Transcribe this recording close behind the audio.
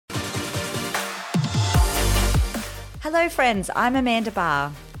Hello friends, I'm Amanda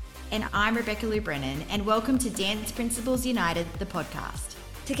Barr. And I'm Rebecca Lou Brennan, and welcome to Dance Principles United, the podcast.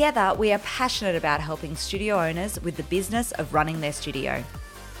 Together, we are passionate about helping studio owners with the business of running their studio.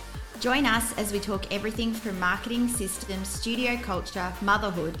 Join us as we talk everything from marketing, systems, studio culture,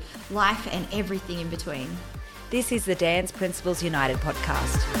 motherhood, life, and everything in between. This is the Dance Principles United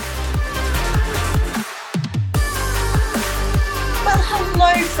podcast. Well,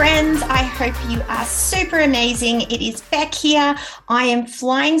 hello friends. I hope you are super amazing. It is Beck here. I am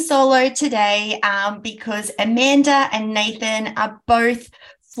flying solo today because Amanda and Nathan are both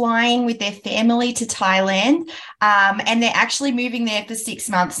flying with their family to Thailand, and they're actually moving there for 6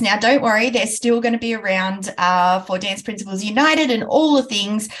 months. Now, don't worry, they're still going to be around for Dance Principles United and all the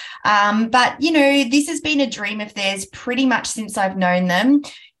things. But, you know, this has been a dream of theirs pretty much since I've known them.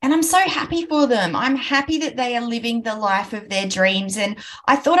 And I'm so happy for them. I'm happy that they are living the life of their dreams. And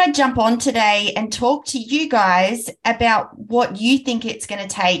I thought I'd jump on today and talk to you guys about what you think it's going to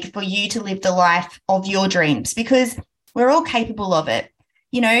take for you to live the life of your dreams, because we're all capable of it.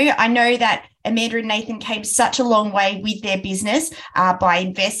 You know, I know that Amanda and Nathan came such a long way with their business by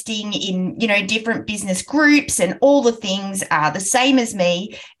investing in, you know, different business groups and all the things the same as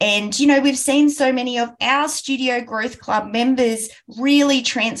me. And, you know, we've seen so many of our Studio Growth Club members really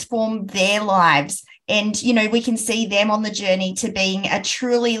transform their lives. And, you know, we can see them on the journey to being a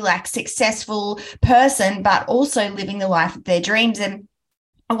truly successful person, but also living the life of their dreams. And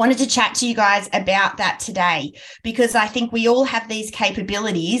I wanted to chat to you guys about that today because I think we all have these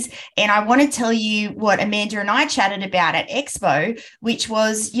capabilities, and I want to tell you what Amanda and I chatted about at Expo, which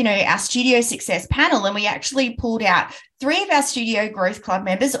was, you know, our Studio Success panel, and we actually pulled out 3 of our Studio Growth Club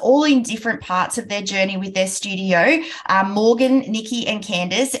members, all in different parts of their journey with their studio, Morgan, Nikki, and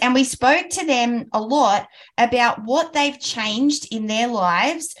Candace. And we spoke to them a lot about what they've changed in their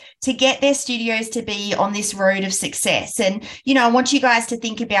lives to get their studios to be on this road of success. And, you know, I want you guys to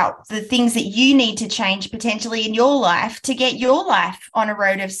think about the things that you need to change potentially in your life to get your life on a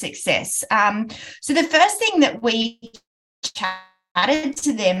road of success. So the first thing that we chatted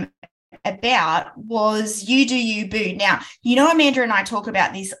to them about was you do you boo. Now, you know, Amanda and I talk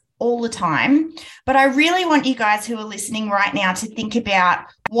about this all the time, but I really want you guys who are listening right now to think about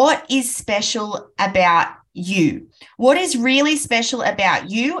what is special about you. What is really special about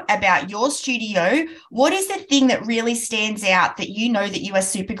you, about your studio? What is the thing that really stands out that you know that you are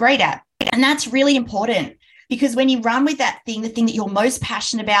super great at? And that's really important. Because when you run with that thing, the thing that you're most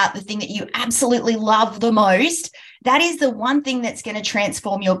passionate about, the thing that you absolutely love the most, that is the one thing that's going to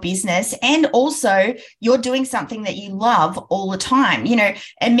transform your business. And also you're doing something that you love all the time. You know,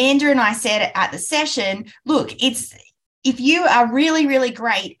 Amanda and I said at the session, look, if you are really, really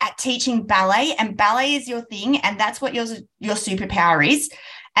great at teaching ballet, and ballet is your thing, and that's what your superpower is,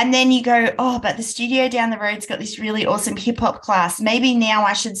 and then you go, oh, but the studio down the road's got this really awesome hip hop class. Maybe now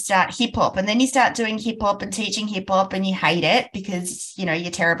I should start hip hop. And then you start doing hip hop and teaching hip hop and you hate it because, you know, you're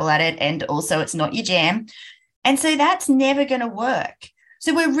terrible at it. And also it's not your jam. And so that's never going to work.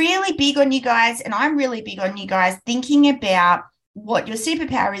 So we're really big on you guys, and I'm really big on you guys thinking about what your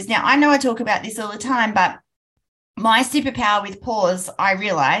superpower is. Now, I know I talk about this all the time, but my superpower with Pause, I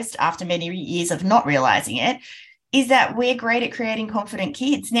realized after many years of not realizing it, is that we're great at creating confident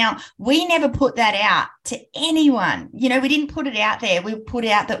kids. Now, we never put that out to anyone. You know, we didn't put it out there. We put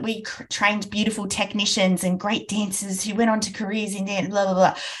out that we trained beautiful technicians and great dancers who went on to careers in dance, blah, blah,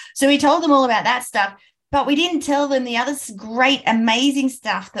 blah. So we told them all about that stuff, but we didn't tell them the other great, amazing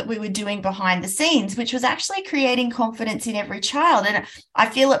stuff that we were doing behind the scenes, which was actually creating confidence in every child. And I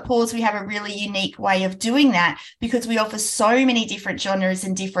feel at Pause, we have a really unique way of doing that because we offer so many different genres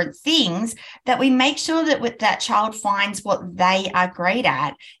and different things that we make sure that that child finds what they are great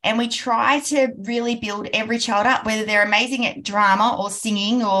at. And we try to really build every child up, whether they're amazing at drama or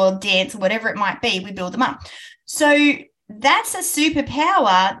singing or dance or whatever it might be, we build them up. So that's a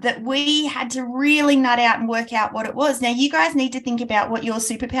superpower that we had to really nut out and work out what it was. Now, you guys need to think about what your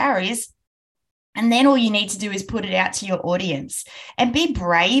superpower is. And then all you need to do is put it out to your audience and be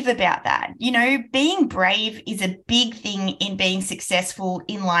brave about that. You know, being brave is a big thing in being successful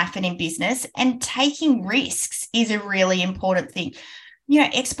in life and in business, and taking risks is a really important thing. You know,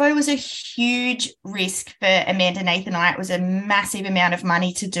 Expo was a huge risk for Amanda, Nathan, and I. It was a massive amount of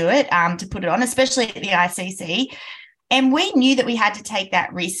money to do it, to put it on, especially at the ICC. And we knew that we had to take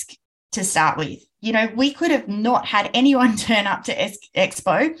that risk to start with. You know, we could have not had anyone turn up to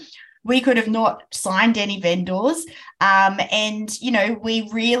Expo. We could have not signed any vendors. And, we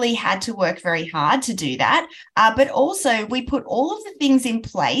really had to work very hard to do that. But also we put all of the things in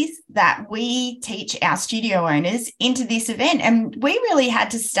place that we teach our studio owners into this event. And we really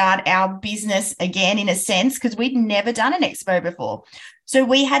had to start our business again, in a sense, because we'd never done an expo before. So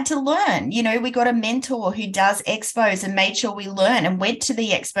we had to learn, we got a mentor who does expos and made sure we learn, and went to the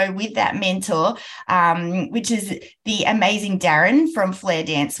expo with that mentor, which is the amazing Darren from Flair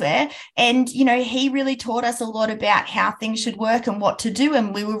Dancewear. And, he really taught us a lot about how things should work and what to do.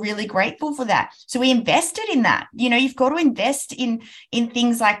 And we were really grateful for that. So we invested in that. You've got to invest in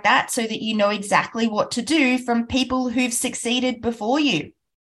things like that so that you know exactly what to do from people who've succeeded before you.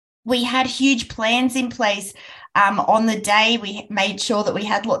 We had huge plans in place. On the day, we made sure that we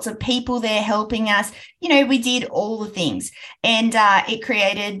had lots of people there helping us. We did all the things, and it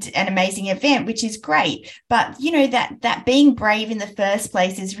created an amazing event, which is great. But, that being brave in the first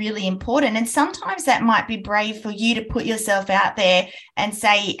place is really important. And sometimes that might be brave for you to put yourself out there and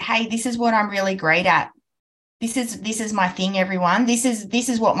say, hey, this is what I'm really great at. This is my thing, everyone. This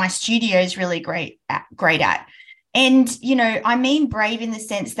is what my studio is really great at. And, I mean brave in the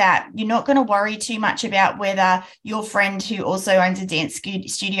sense that you're not going to worry too much about whether your friend who also owns a dance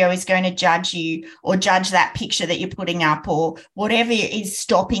studio is going to judge you or judge that picture that you're putting up or whatever is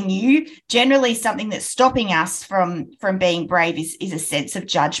stopping you. Generally, something that's stopping us from being brave is a sense of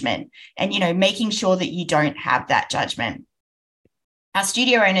judgment and, making sure that you don't have that judgment. Our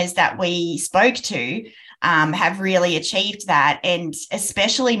studio owners that we spoke to have really achieved that. And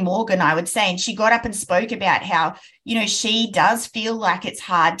especially Morgan, I would say, and she got up and spoke about how, she does feel like it's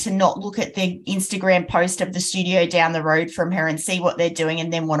hard to not look at the Instagram post of the studio down the road from her and see what they're doing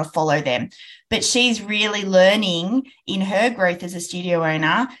and then want to follow them. But she's really learning in her growth as a studio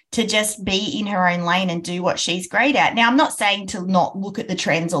owner to just be in her own lane and do what she's great at. Now, I'm not saying to not look at the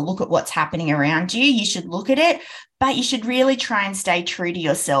trends or look at what's happening around you. You should look at it, but you should really try and stay true to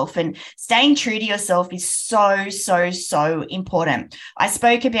yourself. And staying true to yourself is so, so, so important. I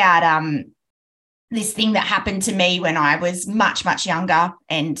spoke about this thing that happened to me when I was much, much younger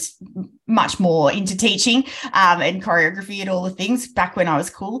and much more into teaching and choreography and all the things back when I was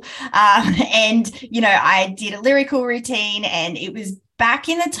cool. And, I did a lyrical routine, and it was back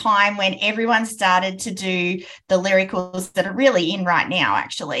in the time when everyone started to do the lyricals that are really in right now,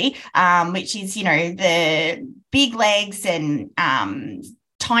 actually, which is, the big legs and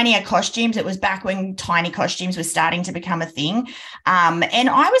tinier costumes. It was back when tiny costumes were starting to become a thing. And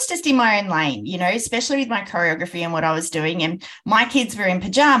I was just in my own lane, especially with my choreography and what I was doing. And my kids were in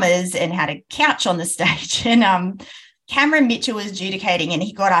pajamas and had a couch on the stage. And Cameron Mitchell was adjudicating, and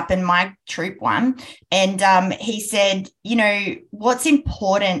he got up and my troupe won. And he said, what's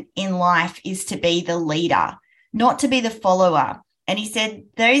important in life is to be the leader, not to be the follower. And he said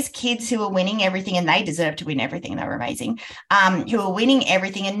those kids who are winning everything, and they deserve to win everything, they were amazing, who are winning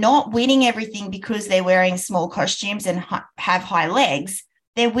everything and not winning everything because they're wearing small costumes and have high legs.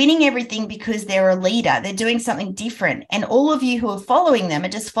 They're winning everything because they're a leader. They're doing something different. And all of you who are following them are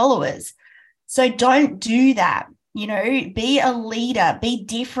just followers. So don't do that. Be a leader, be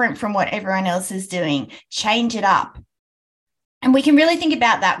different from what everyone else is doing, change it up. And we can really think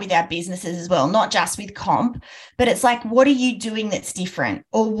about that with our businesses as well, not just with comp, but it's like, what are you doing that's different?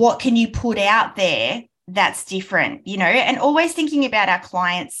 Or what can you put out there that's different, and always thinking about our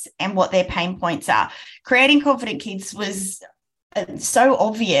clients and what their pain points are. Creating Confident Kids was so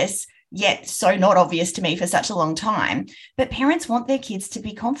obvious, yet so not obvious to me for such a long time. But parents want their kids to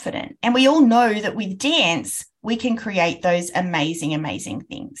be confident. And we all know that with dance, we can create those amazing, amazing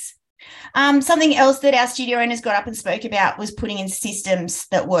things. Something else that our studio owners got up and spoke about was putting in systems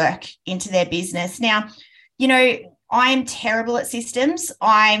that work into their business. Now, I'm terrible at systems.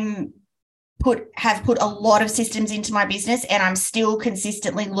 Have put a lot of systems into my business, and I'm still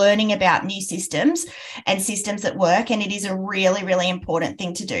consistently learning about new systems and systems that work. And it is a really, really important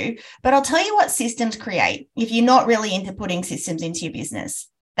thing to do. But I'll tell you what systems create if you're not really into putting systems into your business.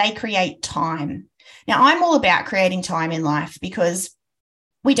 They create time. Now, I'm all about creating time in life because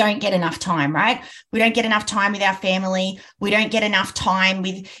we don't get enough time, right? We don't get enough time with our family. We don't get enough time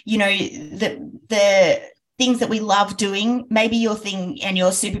with, the things that we love doing. Maybe your thing and your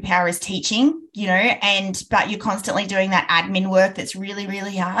superpower is teaching, but you're constantly doing that admin work that's really,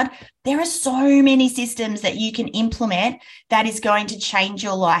 really hard. There are so many systems that you can implement that is going to change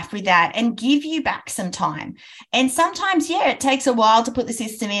your life with that and give you back some time. And sometimes, it takes a while to put the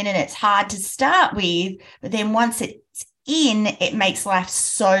system in and it's hard to start with, but then once it's in, it makes life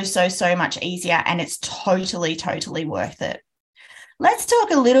so, so, so much easier, and it's totally, totally worth it. let's talk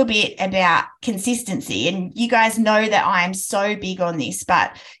a little bit about consistency. And you guys know that I am so big on this,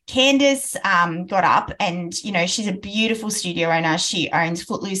 but Candace got up and, you know, she's a beautiful studio owner. She owns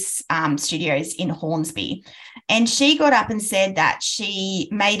Footloose Studios in Hornsby. And she got up and said that she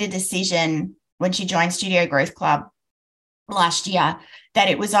made a decision when she joined Studio Growth Club last year that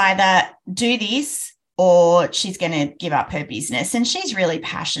it was either do this or she's going to give up her business. And she's really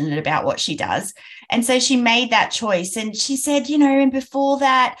passionate about what she does. And so she made that choice. And she said, you know, and before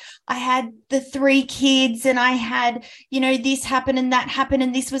that, I had the 3 kids and I had, you know, this happened and that happened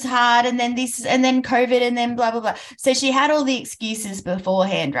and this was hard and then this and then COVID and then blah, blah, blah. So she had all the excuses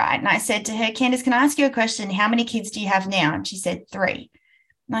beforehand, right? And I said to her, Candace, can I ask you a question? How many kids do you have now? And she said 3.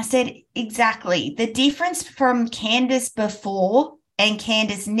 And I said, exactly. The difference from Candace before and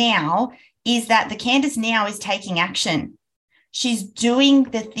Candace now is that the Candace now is taking action. She's doing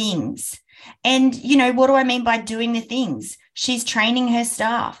the things. And, you know, what do I mean by doing the things? She's training her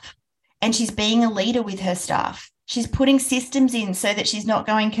staff and she's being a leader with her staff. She's putting systems in so that she's not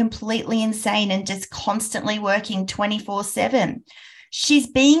going completely insane and just constantly working 24/7. She's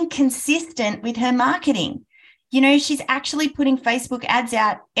being consistent with her marketing. You know, she's actually putting Facebook ads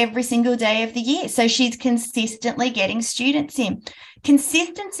out every single day of the year. So she's consistently getting students in.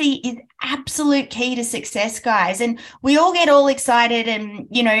 Consistency is absolute key to success, guys. And we all get all excited and,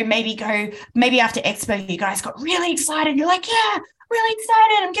 you know, maybe after Expo, you guys got really excited. You're like, yeah, really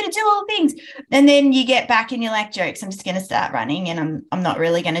excited. I'm going to do all the things. And then you get back and you're like, jokes, I'm just going to start running and I'm not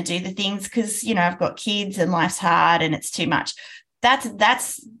really going to do the things because, you know, I've got kids and life's hard and it's too much. That's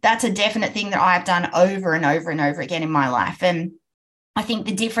a definite thing that I've done over and over and over again in my life. And I think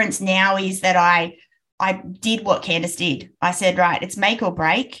the difference now is that I did what Candace did. I said, right, it's make or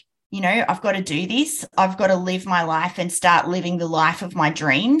break. You know, I've got to do this. I've got to live my life and start living the life of my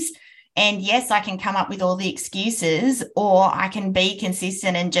dreams. And yes, I can come up with all the excuses, or I can be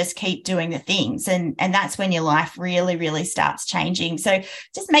consistent and just keep doing the things. And that's when your life really, really starts changing. So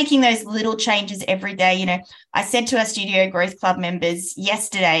just making those little changes every day. You know, I said to our Studio Growth Club members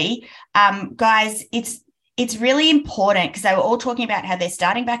yesterday, guys, it's really important because they were all talking about how they're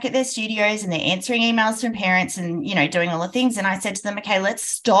starting back at their studios and they're answering emails from parents and, you know, doing all the things. And I said to them, okay, let's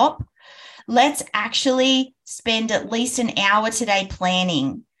stop. Let's actually spend at least an hour today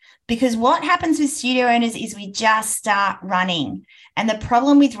planning. Because what happens with studio owners is we just start running. And the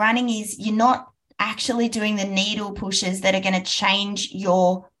problem with running is you're not actually doing the needle pushes that are going to change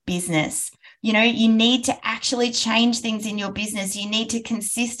your business. You know, you need to actually change things in your business. You need to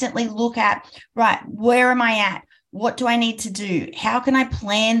consistently look at, right, where am I at? What do I need to do? How can I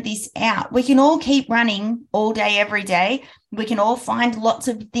plan this out? We can all keep running all day, every day. We can all find lots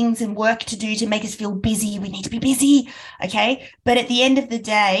of things and work to do to make us feel busy. We need to be busy, okay? But at the end of the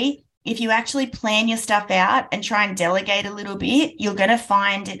day, if you actually plan your stuff out and try and delegate a little bit, you're going to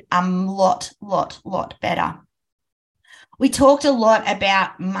find it a lot better. We talked a lot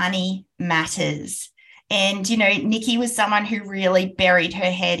about money matters. And, you know, Nikki was someone who really buried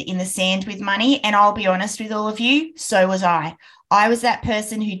her head in the sand with money. And I'll be honest with all of you, so was I. I was that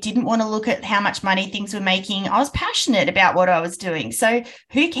person who didn't want to look at how much money things were making. I was passionate about what I was doing. So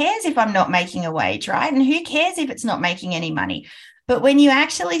who cares if I'm not making a wage, right? And who cares if it's not making any money? But when you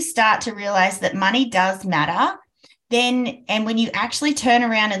actually start to realize that money does matter, then, and when you actually turn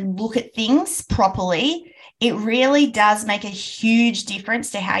around and look at things properly, it really does make a huge difference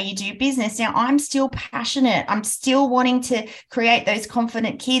to how you do business. Now, I'm still passionate. I'm still wanting to create those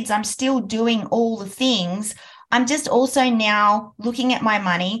confident kids. I'm still doing all the things. I'm just also now looking at my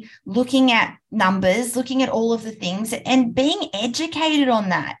money, looking at numbers, looking at all of the things and being educated on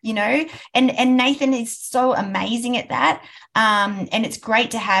that, you know, and Nathan is so amazing at that. And it's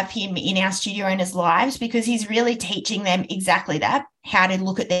great to have him in our studio owners' lives because he's really teaching them exactly that, how to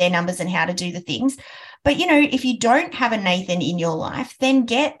look at their numbers and how to do the things. But, you know, if you don't have a Nathan in your life, then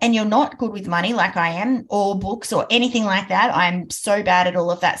and you're not good with money like I am, or books or anything like that. I'm so bad at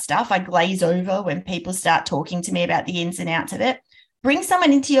all of that stuff. I glaze over when people start talking to me about the ins and outs of it. Bring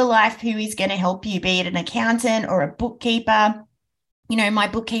someone into your life who is going to help you, be it an accountant or a bookkeeper. You know, my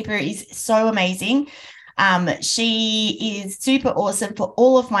bookkeeper is so amazing. She is super awesome for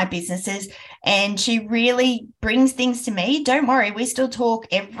all of my businesses and she really brings things to me. Don't worry, we still talk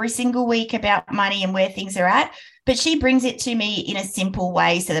every single week about money and where things are at, but she brings it to me in a simple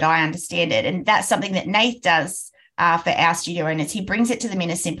way so that I understand it. And that's something that Nath does for our studio owners. He brings it to them in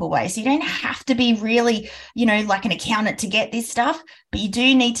a simple way. So you don't have to be really, you know, like an accountant to get this stuff, but you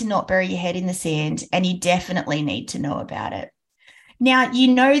do need to not bury your head in the sand and you definitely need to know about it. Now, you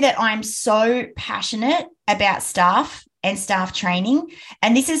know that I'm so passionate about staff and staff training.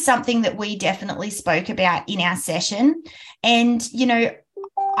 And this is something that we definitely spoke about in our session. And,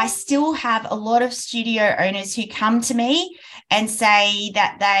 I still have a lot of studio owners who come to me and say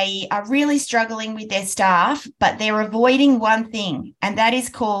that they are really struggling with their staff, but they're avoiding one thing, and that is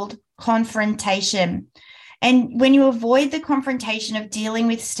called confrontation. And when you avoid the confrontation of dealing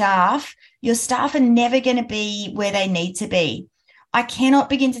with staff, your staff are never going to be where they need to be. I cannot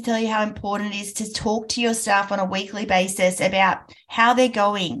begin to tell you how important it is to talk to your staff on a weekly basis about how they're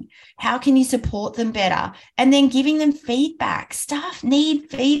going, how can you support them better, and then giving them feedback. Staff need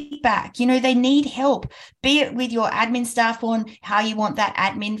feedback. They need help, be it with your admin staff on how you want that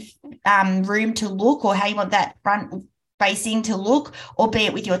admin room to look, or how you want that front facing to look, or be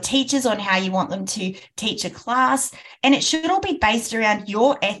it with your teachers on how you want them to teach a class. And it should all be based around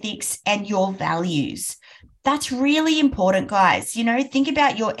your ethics and your values. That's really important, guys. Think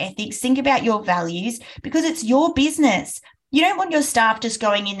about your ethics, think about your values, because it's your business. You don't want your staff just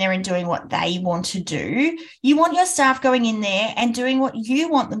going in there and doing what they want to do. You want your staff going in there and doing what you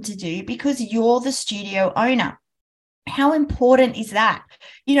want them to do, because you're the studio owner. How important is that?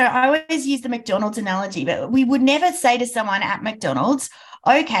 I always use the McDonald's analogy, but we would never say to someone at McDonald's,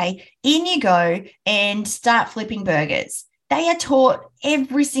 okay, in you go and start flipping burgers. They are taught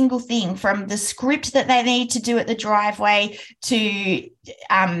every single thing, from the script that they need to do at the driveway to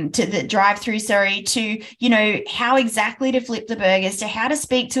the drive-through, to, how exactly to flip the burgers, to how to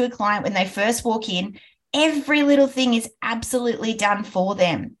speak to a client when they first walk in. Every little thing is absolutely done for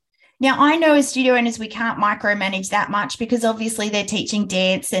them. Now, I know as studio owners, we can't micromanage that much, because obviously they're teaching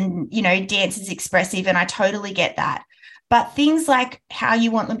dance and, dance is expressive, and I totally get that. But things like how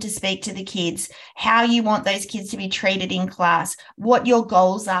you want them to speak to the kids, how you want those kids to be treated in class, what your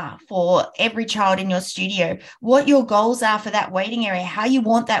goals are for every child in your studio, what your goals are for that waiting area, how you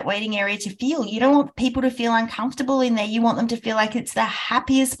want that waiting area to feel. You don't want people to feel uncomfortable in there. You want them to feel like it's the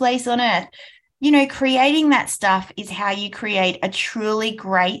happiest place on earth. Creating that stuff is how you create a truly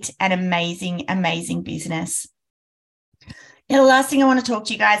great and amazing, amazing business. The last thing I want to talk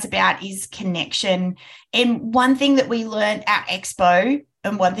to you guys about is connection. And one thing that we learned at Expo,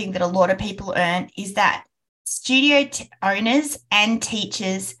 and one thing that a lot of people learn, is that studio owners and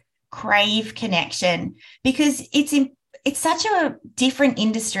teachers crave connection, because it's such a different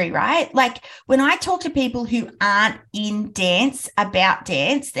industry, right? Like when I talk to people who aren't in dance about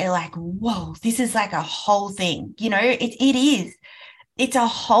dance, they're like, whoa, this is like a whole thing. It is. It's a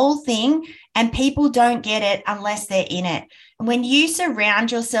whole thing, and people don't get it unless they're in it. When you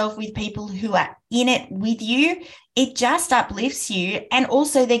surround yourself with people who are in it with you, it just uplifts you. And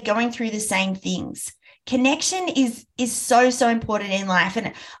also they're going through the same things. Connection is so, so important in life.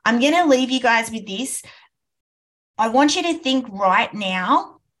 And I'm going to leave you guys with this. I want you to think right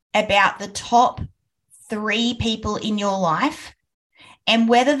now about the top 3 people in your life, and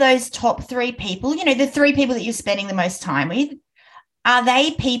whether those top 3 people, the 3 people that you're spending the most time with, are they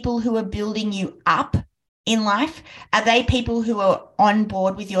people who are building you up in life? Are they people who are on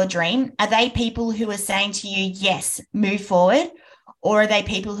board with your dream? Are they people who are saying to you, yes, move forward? Or are they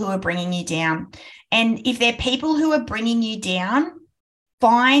people who are bringing you down? And if they're people who are bringing you down,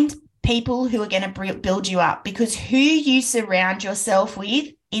 find people who are going to build you up, because who you surround yourself with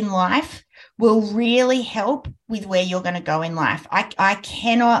in life will really help with where you're going to go in life. I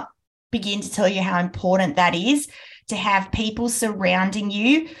cannot begin to tell you how important that is, to have people surrounding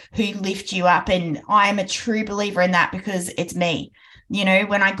you who lift you up. And I'm a true believer in that, because it's me.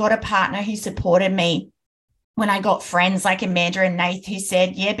 When I got a partner who supported me, when I got friends like Amanda and Nath who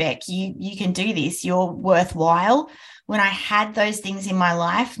said, yeah, Beck, you can do this, you're worthwhile. When I had those things in my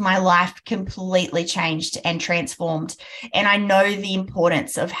life completely changed and transformed. And I know the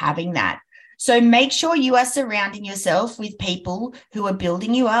importance of having that. So make sure you are surrounding yourself with people who are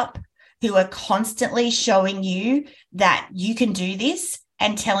building you up, who are constantly showing you that you can do this,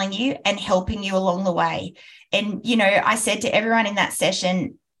 and telling you and helping you along the way. And, I said to everyone in that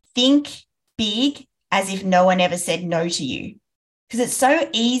session, think big, as if no one ever said no to you. Because it's so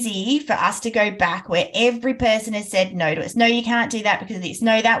easy for us to go back where every person has said no to us. No, you can't do that because of this.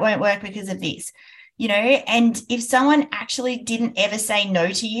 No, that won't work because of this. And if someone actually didn't ever say no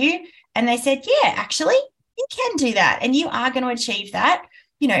to you, and they said, yeah, actually, you can do that, and you are going to achieve that,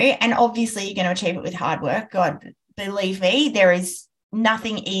 and obviously you're going to achieve it with hard work. God, believe me, there is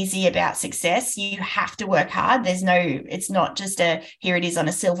nothing easy about success. You have to work hard. It's not just here it is on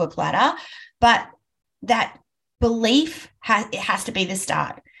a silver platter, but that belief it has to be the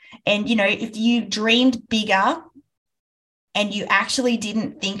start. And, if you dreamed bigger and you actually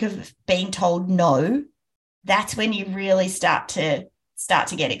didn't think of being told no, that's when you really start to start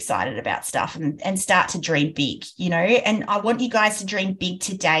to get excited about stuff and start to dream big, and I want you guys to dream big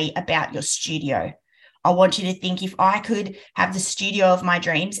today about your studio. I want you to think, if I could have the studio of my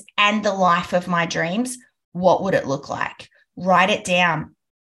dreams and the life of my dreams, what would it look like? Write it down,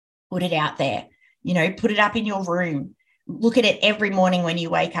 put it out there, put it up in your room. Look at it every morning when you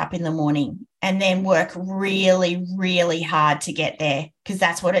wake up in the morning, and then work really, really hard to get there, because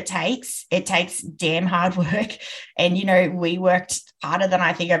that's what it takes. It takes damn hard work. And, we worked harder than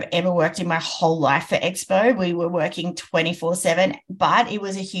I think I've ever worked in my whole life for Expo. We were working 24/7, but it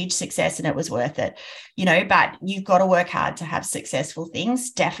was a huge success and it was worth it, but you've got to work hard to have successful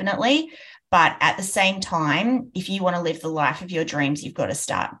things, definitely. But at the same time, if you want to live the life of your dreams, you've got to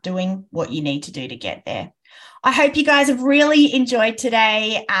start doing what you need to do to get there. I hope you guys have really enjoyed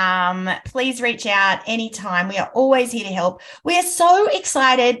today. Please reach out anytime. We are always here to help. We are so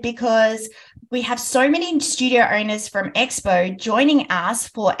excited because we have so many studio owners from Expo joining us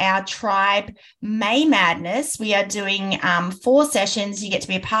for our Tribe May Madness. We are doing 4 sessions. You get to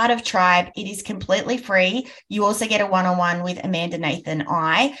be a part of Tribe. It is completely free. You also get a one-on-one with Amanda, Nathan,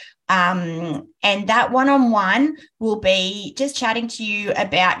 and that one-on-one will be just chatting to you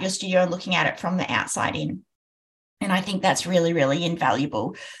about your studio and looking at it from the outside in. And I think that's really, really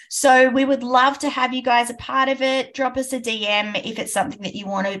invaluable. So we would love to have you guys a part of it. Drop us a DM if it's something that you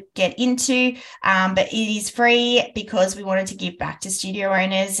want to get into. But it is free because we wanted to give back to studio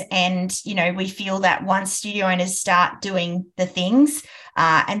owners. And, we feel that once studio owners start doing the things,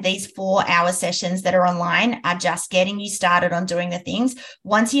 and these 4-hour sessions that are online are just getting you started on doing the things.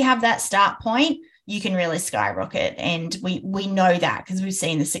 Once you have that start point, you can really skyrocket. And we know that because we've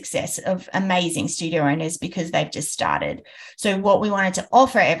seen the success of amazing studio owners because they've just started. So what we wanted to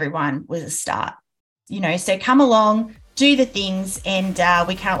offer everyone was a start, so come along, do the things, and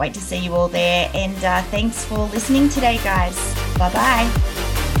we can't wait to see you all there. And thanks for listening today, guys. Bye-bye.